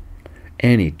on?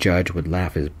 Any judge would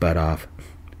laugh his butt off."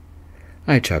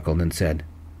 I chuckled and said,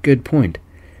 "Good point.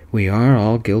 We are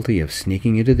all guilty of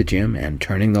sneaking into the gym and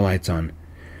turning the lights on.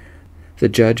 The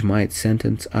judge might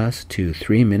sentence us to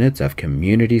 3 minutes of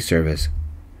community service."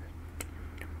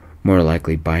 "More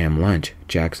likely buy him lunch,"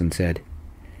 Jackson said.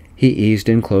 He eased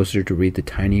in closer to read the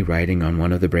tiny writing on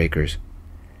one of the breakers.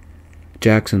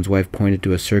 Jackson's wife pointed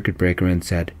to a circuit breaker and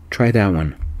said, "Try that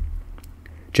one."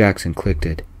 Jackson clicked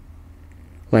it.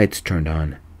 Lights turned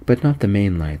on, but not the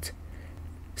main lights.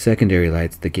 Secondary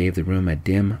lights that gave the room a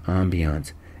dim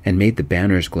ambiance and made the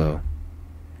banners glow.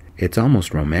 "It's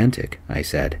almost romantic," I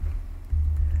said.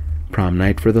 "Prom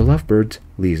night for the lovebirds,"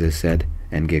 Lisa said,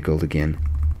 and giggled again.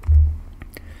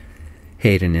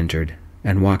 Hayden entered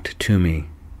and walked to me.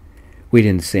 We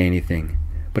didn't say anything,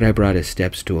 but I brought his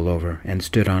step stool over and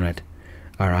stood on it.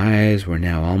 Our eyes were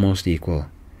now almost equal.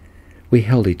 We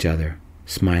held each other,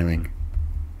 smiling.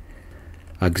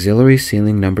 "Auxiliary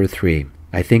ceiling number 3.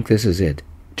 I think this is it,"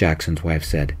 Jackson's wife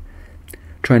said.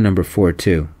 "Try number 4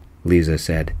 too," Lisa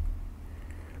said.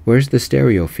 "Where's the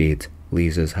stereo feeds?"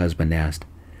 Lisa's husband asked.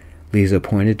 Lisa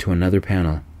pointed to another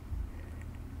panel.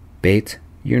 "Bates,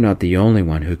 you're not the only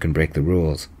one who can break the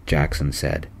rules," Jackson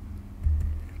said.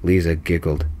 Lisa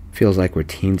giggled. "Feels like we're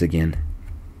teens again."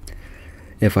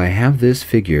 "If I have this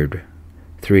figured,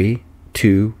 3,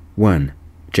 2, 1,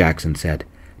 Jackson said.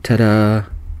 "Ta-da!"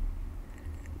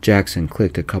 Jackson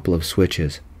clicked a couple of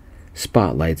switches.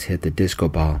 Spotlights hit the disco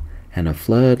ball, and a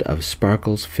flood of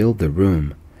sparkles filled the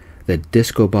room. The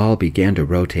disco ball began to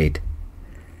rotate.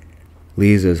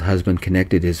 Lisa's husband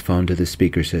connected his phone to the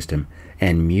speaker system,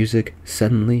 and music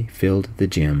suddenly filled the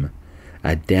gym,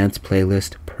 a dance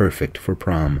playlist perfect for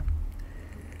prom.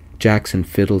 Jackson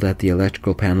fiddled at the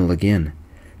electrical panel again,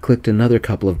 clicked another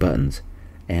couple of buttons,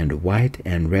 and white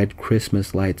and red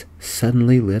Christmas lights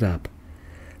suddenly lit up.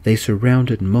 They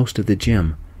surrounded most of the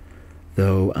gym,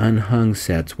 though unhung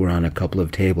sets were on a couple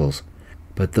of tables,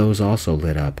 but those also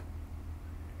lit up.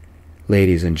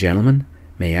 "Ladies and gentlemen,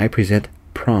 may I present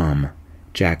prom,"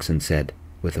 Jackson said,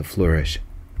 with a flourish.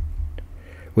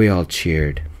 We all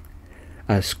cheered.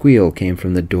 A squeal came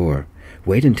from the door.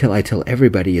 "Wait until I tell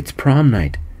everybody it's prom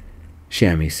night,"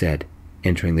 Shammy said,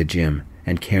 entering the gym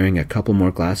and carrying a couple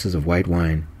more glasses of white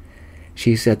wine.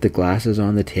 She set the glasses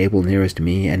on the table nearest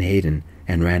me and Hayden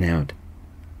and ran out.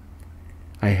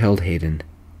 I held Hayden.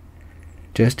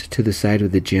 Just to the side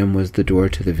of the gym was the door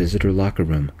to the visitor locker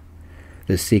room,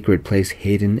 the secret place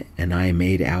Hayden and I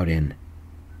made out in.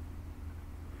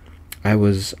 "I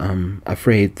was,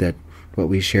 afraid that what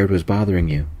we shared was bothering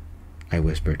you," I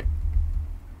whispered.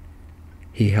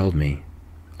 He held me,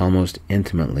 almost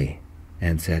intimately,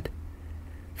 and said,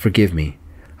 "Forgive me.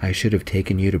 I should have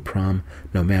taken you to prom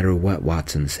no matter what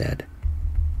Watson said."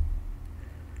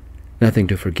 "Nothing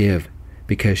to forgive,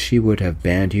 because she would have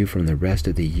banned you from the rest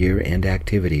of the year-end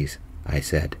activities," I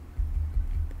said.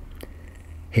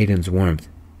 Hayden's warmth,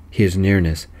 his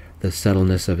nearness, the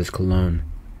subtleness of his cologne,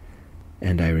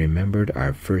 and I remembered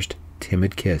our first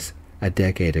timid kiss a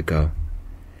decade ago.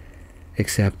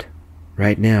 Except,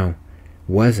 right now,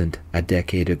 wasn't a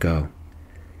decade ago.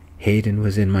 Hayden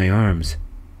was in my arms,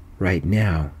 right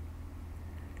now.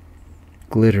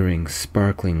 Glittering,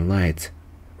 sparkling lights,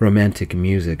 romantic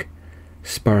music,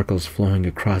 sparkles flowing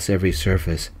across every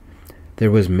surface.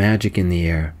 There was magic in the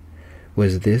air.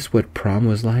 Was this what prom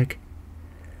was like?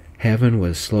 Heaven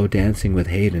was slow dancing with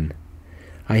Hayden.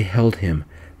 I held him,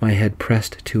 my head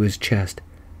pressed to his chest,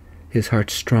 his heart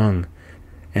strong,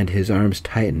 and his arms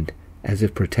tightened as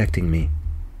if protecting me.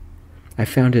 I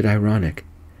found it ironic.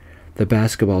 The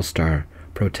basketball star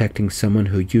protecting someone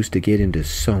who used to get into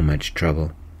so much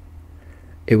trouble.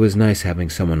 It was nice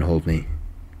having someone hold me.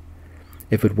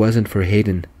 If it wasn't for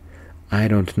Hayden, I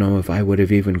don't know if I would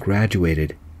have even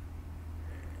graduated.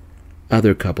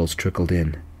 Other couples trickled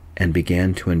in and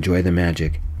began to enjoy the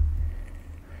magic.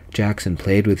 Jackson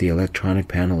played with the electronic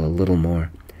panel a little more,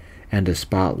 and a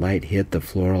spotlight hit the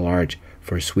floral arch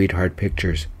for sweetheart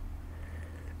pictures,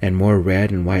 and more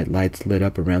red and white lights lit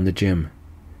up around the gym.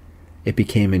 It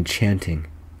became enchanting.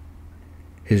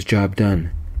 His job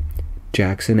done,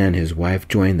 Jackson and his wife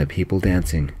joined the people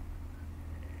dancing.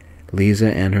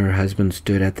 Lisa and her husband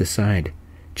stood at the side,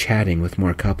 chatting with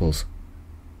more couples.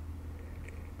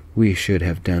 "We should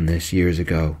have done this years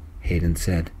ago," Hayden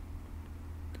said.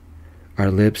 Our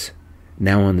lips,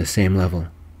 now on the same level,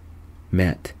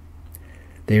 met.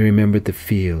 They remembered the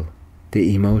feel,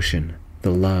 the emotion,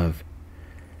 the love.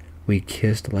 We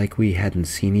kissed like we hadn't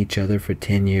seen each other for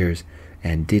 10 years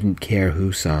and didn't care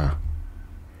who saw.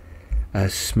 A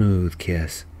smooth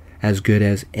kiss, as good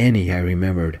as any I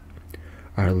remembered.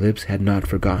 Our lips had not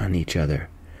forgotten each other,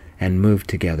 and moved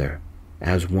together,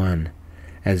 as one,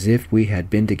 as if we had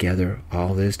been together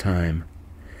all this time.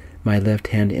 My left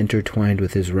hand intertwined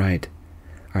with his right,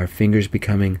 our fingers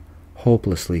becoming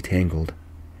hopelessly tangled.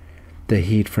 The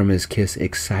heat from his kiss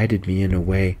excited me in a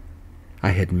way I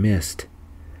had missed.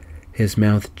 His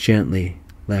mouth gently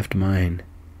left mine.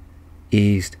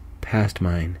 eased past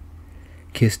mine,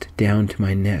 kissed down to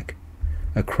my neck,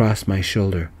 across my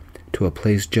shoulder, to a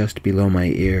place just below my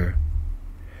ear.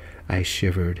 I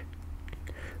shivered.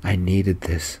 I needed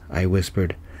this, I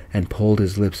whispered, and pulled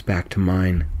his lips back to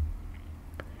mine.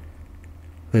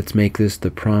 Let's make this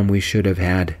the prom we should have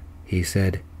had, he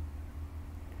said.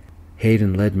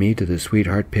 Hayden led me to the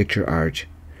sweetheart picture arch.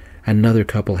 Another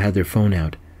couple had their phone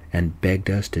out and begged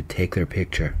us to take their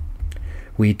picture.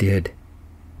 We did,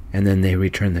 and then they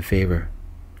returned the favor.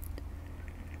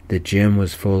 The gym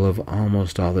was full of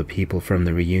almost all the people from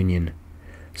the reunion.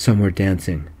 Some were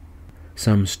dancing.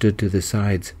 Some stood to the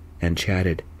sides and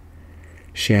chatted.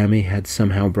 Shammy had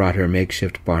somehow brought her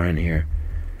makeshift bar in here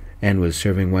and was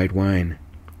serving white wine.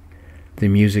 The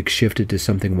music shifted to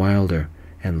something wilder,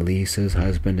 and Lisa's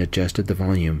husband adjusted the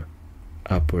volume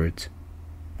upwards.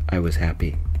 I was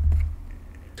happy.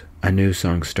 A new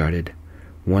song started,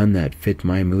 one that fit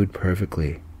my mood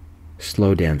perfectly.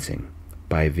 Slow Dancing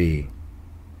by V.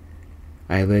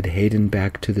 I led Hayden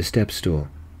back to the step stool,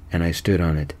 and I stood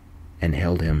on it and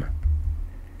held him.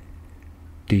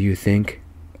 Do you think,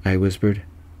 I whispered,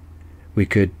 we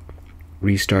could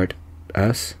restart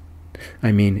us?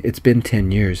 I mean, it's been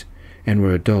 10 years, and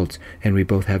we're adults, and we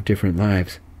both have different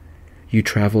lives. You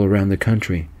travel around the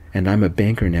country, and I'm a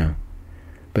banker now.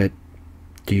 But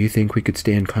do you think we could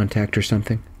stay in contact or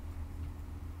something?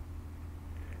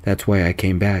 That's why I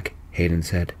came back, Hayden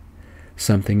said.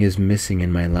 Something is missing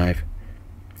in my life.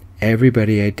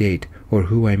 Everybody I date or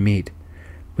who I meet,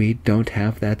 we don't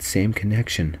have that same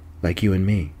connection, like you and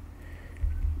me.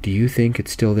 Do you think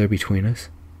it's still there between us?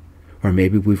 Or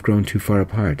maybe we've grown too far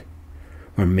apart.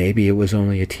 Or maybe it was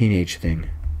only a teenage thing.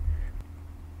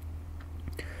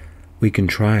 We can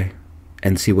try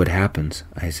and see what happens,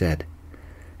 I said,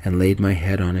 and laid my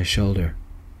head on his shoulder.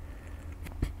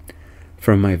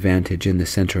 From my vantage in the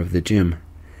center of the gym,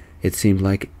 it seemed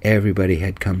like everybody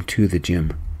had come to the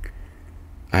gym.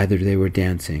 Either they were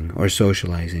dancing, or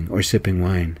socializing, or sipping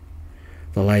wine.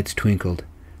 The lights twinkled,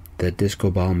 the disco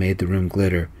ball made the room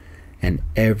glitter, and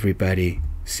everybody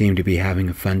seemed to be having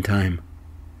a fun time.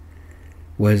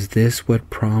 Was this what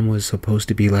prom was supposed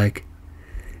to be like?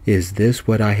 Is this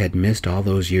what I had missed all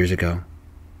those years ago?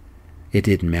 It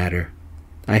didn't matter.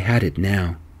 I had it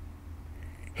now.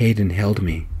 Hayden held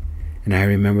me, and I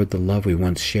remembered the love we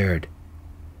once shared.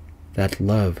 That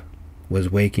love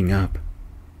was waking up.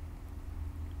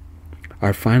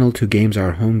 Our final 2 games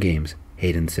are home games,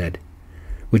 Hayden said.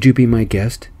 Would you be my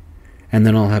guest? And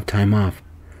then I'll have time off.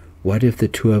 What if the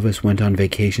 2 of us went on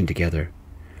vacation together?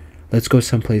 Let's go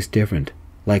someplace different,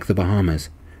 like the Bahamas,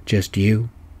 just you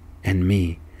and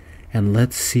me, and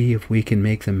let's see if we can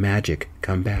make the magic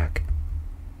come back.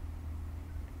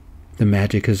 The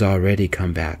magic has already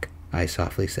come back, I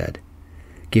softly said.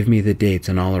 Give me the dates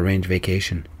and I'll arrange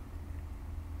vacation.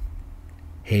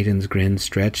 Hayden's grin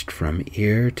stretched from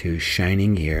ear to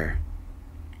shining ear.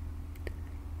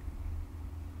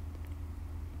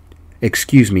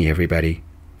 Excuse me, everybody,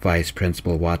 Vice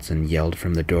Principal Watson yelled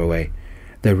from the doorway.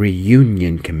 The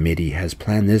reunion committee has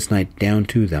planned this night down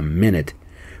to the minute.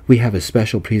 We have a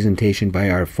special presentation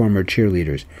by our former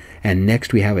cheerleaders, and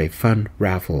next we have a fun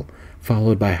raffle,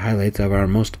 followed by highlights of our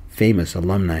most famous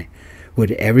alumni.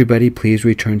 Would everybody please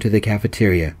return to the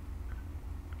cafeteria?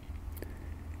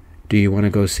 Do you want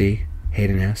to go see?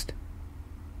 Hayden asked.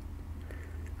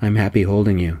 I'm happy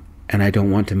holding you, and I don't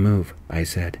want to move, I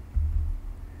said.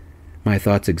 My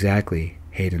thoughts exactly,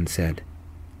 Hayden said,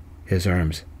 his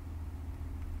arms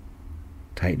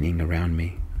tightening around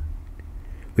me.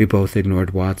 We both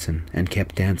ignored Watson and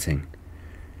kept dancing,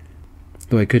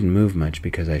 though I couldn't move much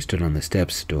because I stood on the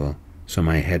step stool, so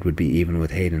my head would be even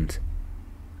with Hayden's.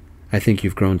 I think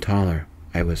you've grown taller,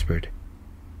 I whispered.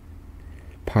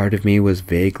 Part of me was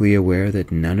vaguely aware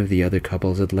that none of the other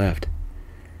couples had left.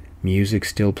 Music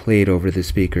still played over the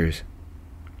speakers.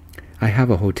 I have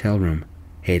a hotel room,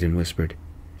 Hayden whispered.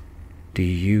 Do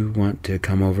you want to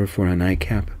come over for a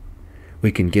nightcap?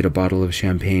 We can get a bottle of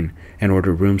champagne and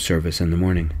order room service in the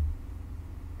morning.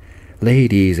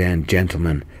 Ladies and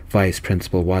gentlemen, Vice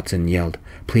Principal Watson yelled,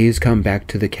 please come back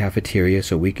to the cafeteria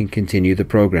so we can continue the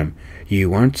program.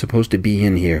 You aren't supposed to be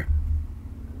in here.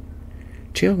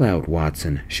 Chill out,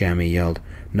 Watson, Shammy yelled.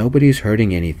 Nobody's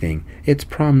hurting anything. It's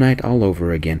prom night all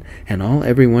over again, and all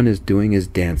everyone is doing is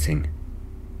dancing.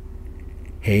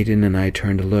 Hayden and I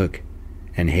turned to look,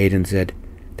 and Hayden said,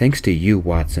 Thanks to you,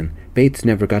 Watson. Bates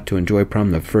never got to enjoy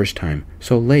prom the first time,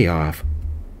 so lay off.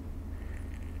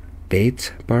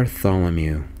 Bates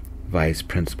Bartholomew, Vice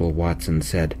Principal Watson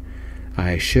said.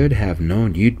 I should have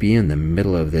known you'd be in the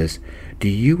middle of this. Do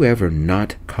you ever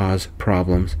not cause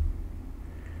problems?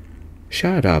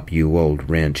 Shut up, you old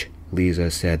wrench,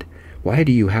 Lisa said. "Why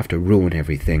do you have to ruin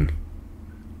everything?"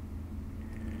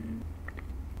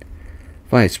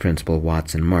 Vice Principal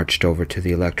Watson marched over to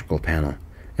the electrical panel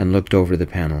and looked over the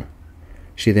panel.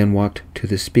 She then walked to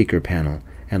the speaker panel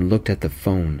and looked at the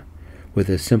phone. With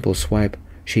a simple swipe,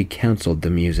 she canceled the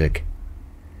music.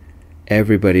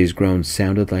 Everybody's groans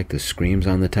sounded like the screams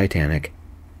on the Titanic.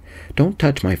 "Don't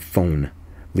touch my phone,"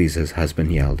 Lisa's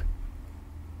husband yelled.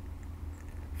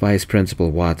 Vice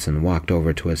Principal Watson walked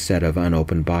over to a set of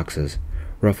unopened boxes,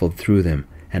 ruffled through them,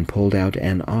 and pulled out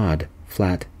an odd,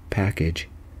 flat package.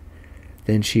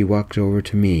 Then she walked over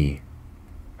to me.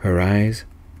 Her eyes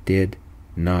did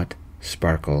not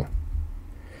sparkle.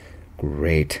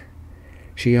 Great.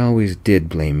 She always did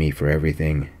blame me for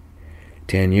everything.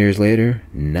 10 years later,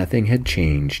 nothing had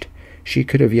changed. She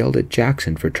could have yelled at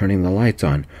Jackson for turning the lights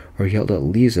on, or yelled at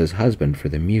Lisa's husband for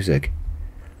the music,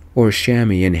 or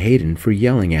Shammy and Hayden for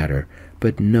yelling at her,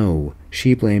 but no,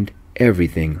 she blamed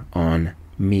everything on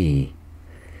me.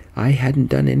 I hadn't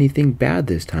done anything bad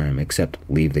this time, except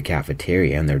leave the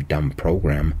cafeteria and their dumb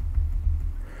program.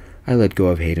 I let go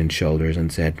of Hayden's shoulders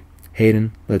and said,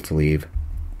 "Hayden, let's leave."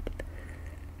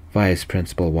 Vice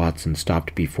Principal Watson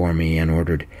stopped before me and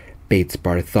ordered, "Bates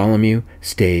Bartholomew,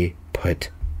 stay put."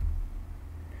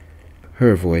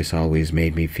 Her voice always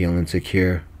made me feel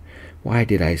insecure. Why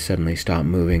did I suddenly stop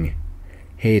moving?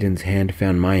 Hayden's hand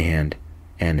found my hand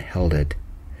and held it.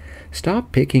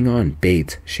 "Stop picking on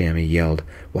Bates," Shammy yelled.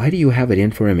 "Why do you have it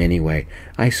in for him anyway?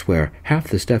 I swear, half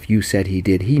the stuff you said he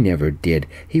did, he never did.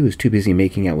 He was too busy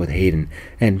making out with Hayden,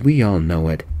 and we all know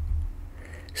it."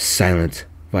 "Silence,"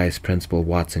 Vice Principal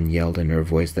Watson yelled in her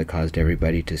voice that caused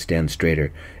everybody to stand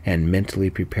straighter and mentally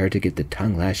prepare to get the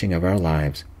tongue-lashing of our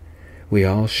lives. We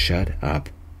all shut up.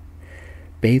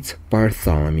 "Bates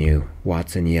Bartholomew,"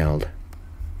 Watson yelled.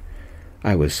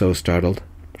 I was so startled,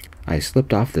 I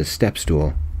slipped off the step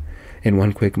stool. In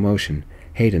one quick motion,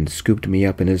 Hayden scooped me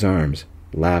up in his arms,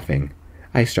 laughing.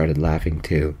 I started laughing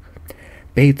too.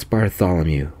 "Bates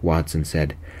Bartholomew," Watson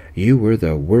said, "you were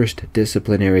the worst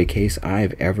disciplinary case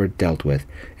I've ever dealt with,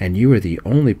 and you are the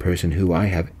only person who I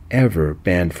have ever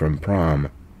banned from prom.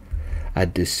 A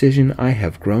decision I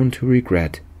have grown to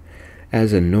regret.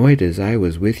 As annoyed as I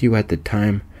was with you at the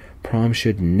time, prom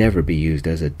should never be used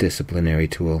as a disciplinary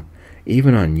tool,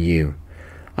 even on you.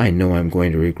 I know I'm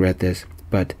going to regret this,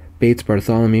 but Bates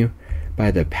Bartholomew,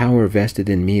 by the power vested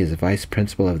in me as vice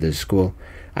principal of this school,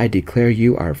 I declare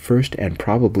you our first and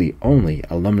probably only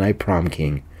alumni prom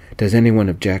king. Does anyone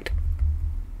object?"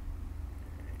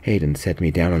 Hayden set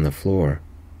me down on the floor,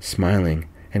 smiling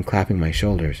and clapping my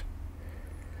shoulders.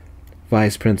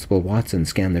 Vice Principal Watson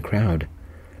scanned the crowd.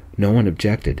 No one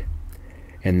objected.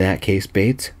 "In that case,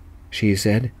 Bates," she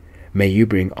said, "may you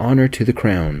bring honor to the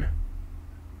crown."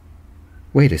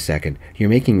 "Wait a second, you're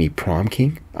making me prom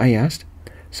king?" I asked,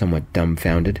 somewhat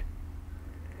dumbfounded.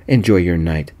 "Enjoy your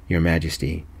night, Your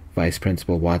Majesty," Vice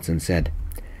Principal Watson said.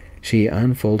 She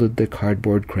unfolded the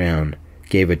cardboard crown,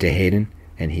 gave it to Hayden,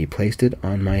 and he placed it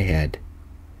on my head.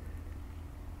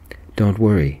 "Don't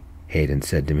worry," Hayden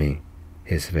said to me,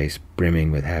 his face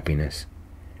brimming with happiness.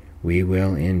 "We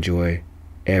will enjoy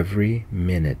every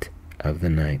minute of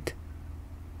the night."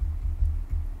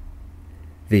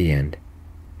 The end.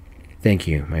 Thank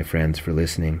you, my friends, for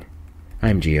listening.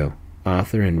 I'm Gio,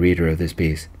 author and reader of this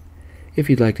piece. If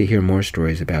you'd like to hear more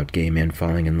stories about gay men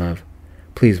falling in love,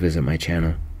 please visit my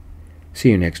channel. See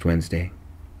you next Wednesday.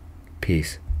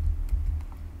 Peace.